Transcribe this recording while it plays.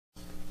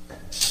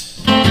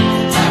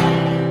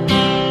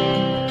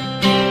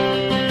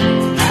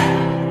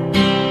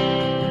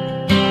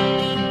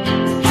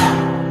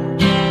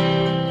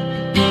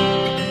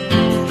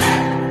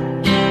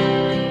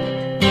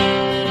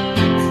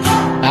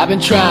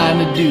been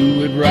trying to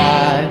do it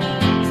right.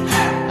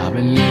 I've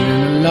been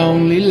living a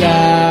lonely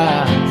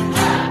life.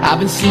 I've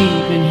been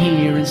sleeping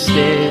here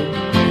instead.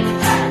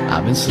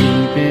 I've been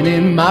sleeping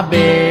in my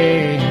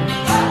bed.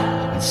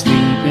 I've been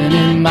sleeping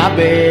in my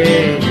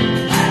bed.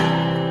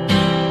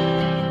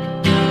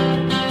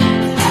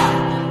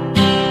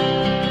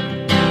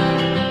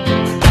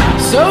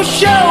 So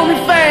show me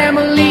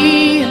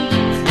family,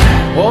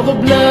 all the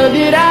blood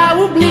that I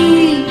will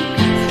bleed.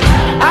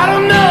 I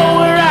don't know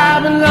where I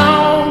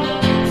belong.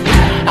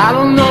 I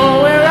don't know